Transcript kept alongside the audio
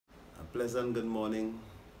pleasant good morning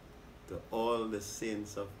to all the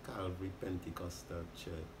saints of Calvary Pentecostal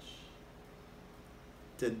Church.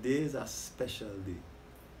 Today is a special day.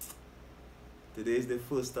 Today is the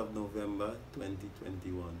 1st of November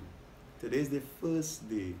 2021. Today is the first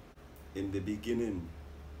day in the beginning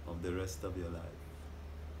of the rest of your life.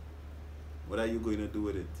 What are you going to do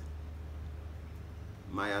with it?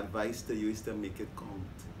 My advice to you is to make it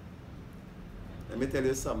count. Let me tell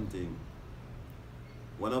you something.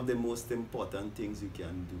 One of the most important things you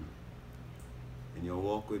can do in your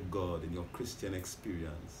walk with God, in your Christian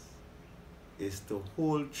experience, is to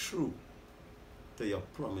hold true to your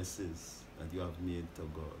promises that you have made to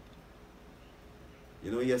God.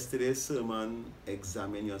 You know, yesterday's sermon,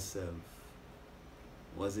 Examine Yourself,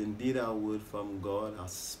 was indeed a word from God, a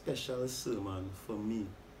special sermon for me,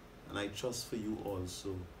 and I trust for you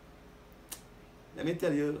also. Let me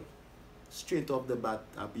tell you straight off the bat,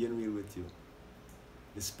 I'm being real with you.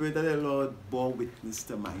 The Spirit of the Lord bore witness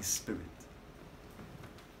to my spirit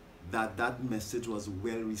that that message was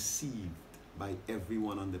well received by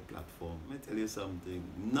everyone on the platform. Let me tell you something.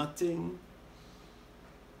 Nothing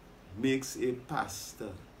makes a pastor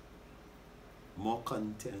more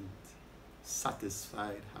content,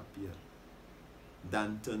 satisfied, happier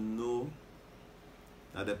than to know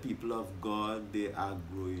that the people of God, they are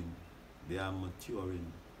growing, they are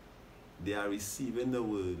maturing, they are receiving the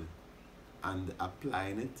word and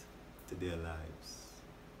applying it to their lives.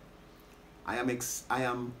 I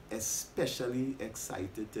am especially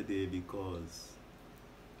excited today because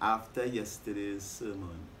after yesterday's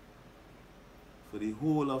sermon, for the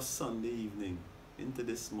whole of Sunday evening into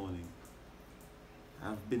this morning,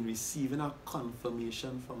 I've been receiving a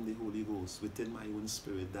confirmation from the Holy Ghost within my own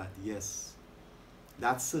spirit that yes,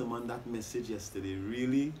 that sermon, that message yesterday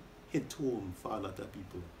really hit home for a lot of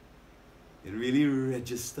people. It really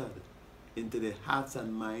registered into the hearts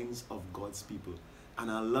and minds of God's people. And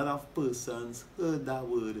a lot of persons heard that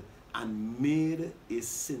word and made a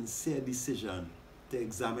sincere decision to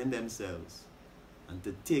examine themselves and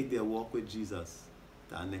to take their walk with Jesus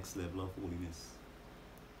to our next level of holiness.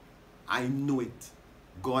 I know it.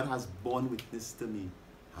 God has borne witness to me,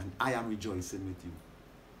 and I am rejoicing with you.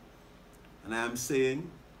 And I am saying,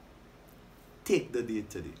 take the day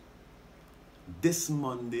today. This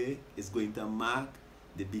Monday is going to mark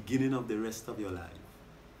the beginning of the rest of your life,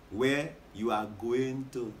 where you are going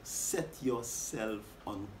to set yourself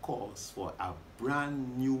on course for a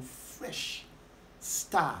brand new, fresh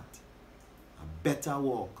start, a better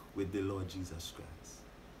walk with the Lord Jesus Christ.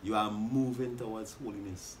 You are moving towards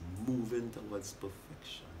holiness, moving towards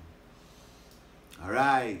perfection.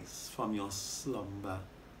 Arise from your slumber.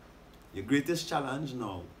 Your greatest challenge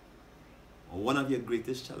now, or one of your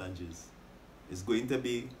greatest challenges, is going to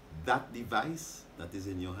be that device that is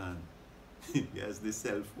in your hand. Yes, the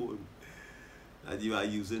cell phone that you are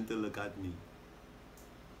using to look at me.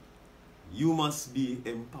 You must be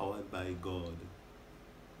empowered by God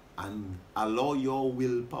and allow your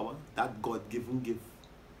willpower, that God-given gift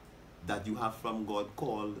that you have from God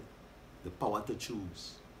called the power to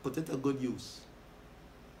choose. Put it to good use.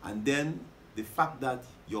 And then the fact that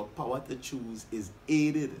your power to choose is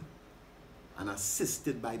aided and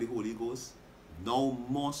assisted by the Holy Ghost, now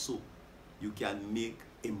more so, you can make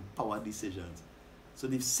empowered decisions. So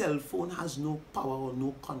the cell phone has no power or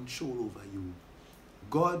no control over you.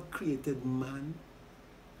 God created man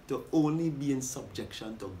to only be in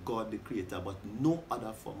subjection to God the Creator, but no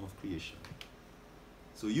other form of creation.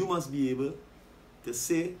 So you must be able to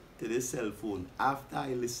say to this cell phone, after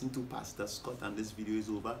I listen to Pastor Scott and this video is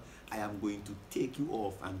over, I am going to take you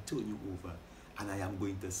off and turn you over, and I am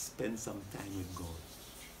going to spend some time with God.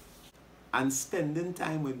 And spending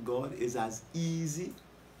time with God is as easy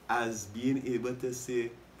as being able to say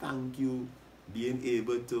thank you, being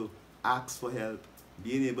able to ask for help,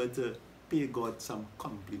 being able to pay God some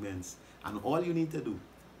compliments. And all you need to do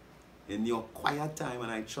in your quiet time, and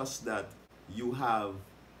I trust that you have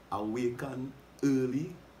awakened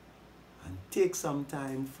early, and take some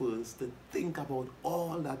time first to think about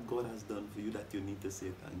all that God has done for you that you need to say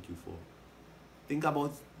thank you for. Think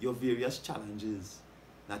about your various challenges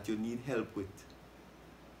that you need help with.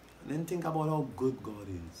 And then think about how good God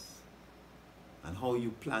is and how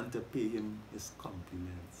you plan to pay him his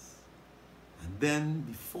compliments. And then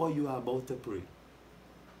before you are about to pray,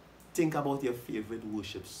 think about your favorite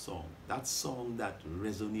worship song, that song that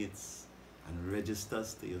resonates and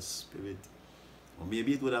registers to your spirit. Or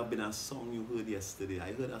maybe it would have been a song you heard yesterday.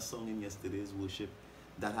 I heard a song in yesterday's worship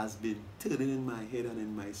that has been turning in my head and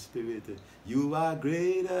in my spirit. You are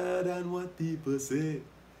greater than what people say.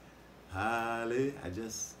 Hallelujah.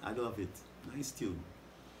 I love it. Nice tune.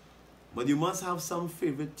 But you must have some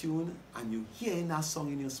favorite tune, and you hearing that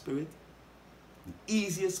song in your spirit. The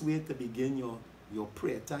easiest way to begin your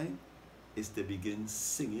prayer time is to begin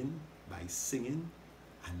singing, by singing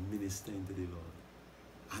and ministering to the Lord.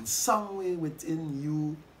 And somewhere within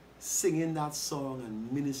you singing that song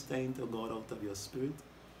and ministering to God out of your spirit,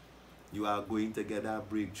 you are going to get a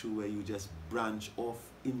breakthrough where you just branch off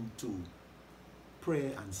into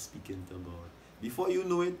prayer and speaking to God. Before you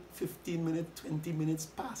know it, 15 minutes, 20 minutes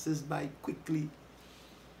passes by quickly.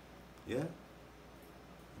 Yeah?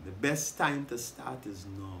 The best time to start is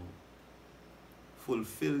now.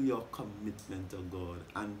 Fulfill your commitment to God,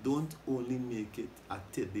 and don't only make it a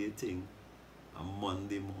today thing, a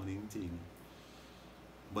Monday morning thing,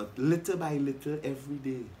 but little by little every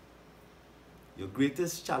day. Your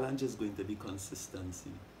greatest challenge is going to be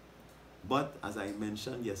consistency. But as I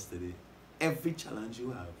mentioned yesterday, every challenge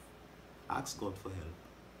you have, ask God for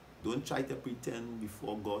help. Don't try to pretend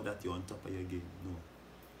before God that you're on top of your game. No.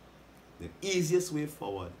 The easiest way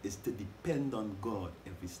forward is to depend on God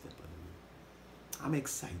every step of the way. I'm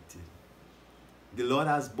excited. The Lord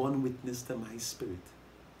has borne witness to my spirit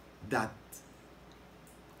that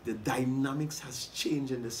the dynamics has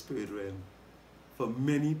changed in the spirit realm for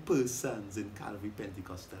many persons in Calvary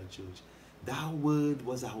Pentecostal Church. That word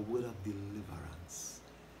was a word of deliverance.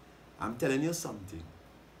 I'm telling you something.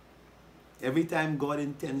 Every time God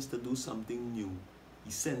intends to do something new,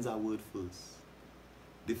 He sends a word first.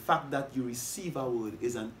 The fact that you receive a word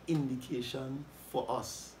is an indication for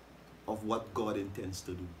us of what God intends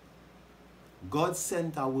to do. God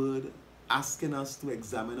sent a word asking us to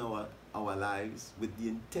examine our lives with the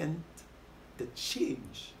intent to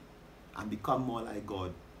change and become more like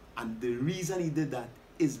God. And the reason He did that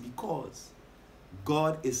is because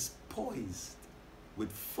God is poised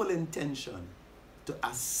with full intention to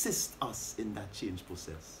assist us in that change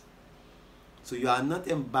process. So you are not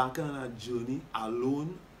embarking on a journey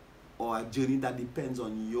alone, or a journey that depends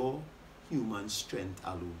on your human strength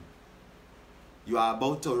alone. You are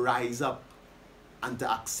about to rise up and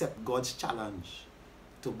to accept God's challenge,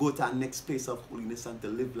 to go to our next place of holiness and to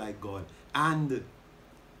live like God. And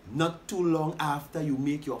not too long after you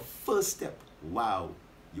make your first step, wow,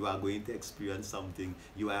 you are going to experience something.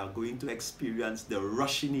 You are going to experience the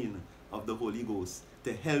rushing in of the Holy Ghost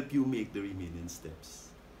to help you make the remaining steps.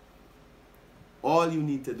 All you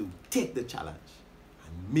need to do, take the challenge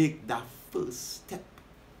and make that first step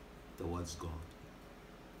towards God.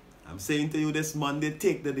 I'm saying to you this Monday,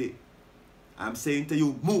 take the day. I'm saying to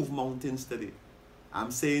you, move mountains today.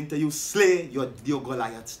 I'm saying to you, slay your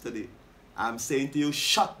Goliaths today. I'm saying to you,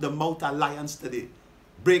 shut the mouth of lions today.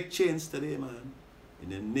 Break chains today, man. In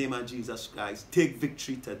the name of Jesus Christ, take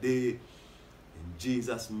victory today. In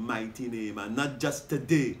Jesus' mighty name. And not just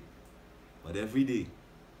today, but every day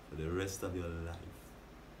for the rest of your life.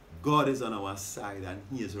 God is on our side and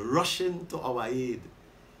He is rushing to our aid.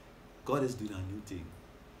 God is doing a new thing.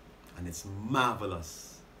 And it's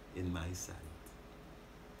marvelous in my sight.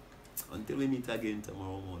 Until we meet again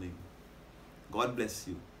tomorrow morning, God bless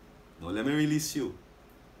you. Now let me release you.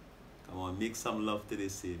 Come on, make some love to the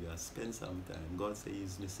Savior. Spend some time. God says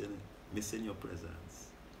He's missing your presence.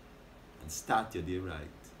 And start your day right.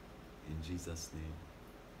 In Jesus' name,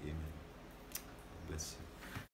 amen. God bless you.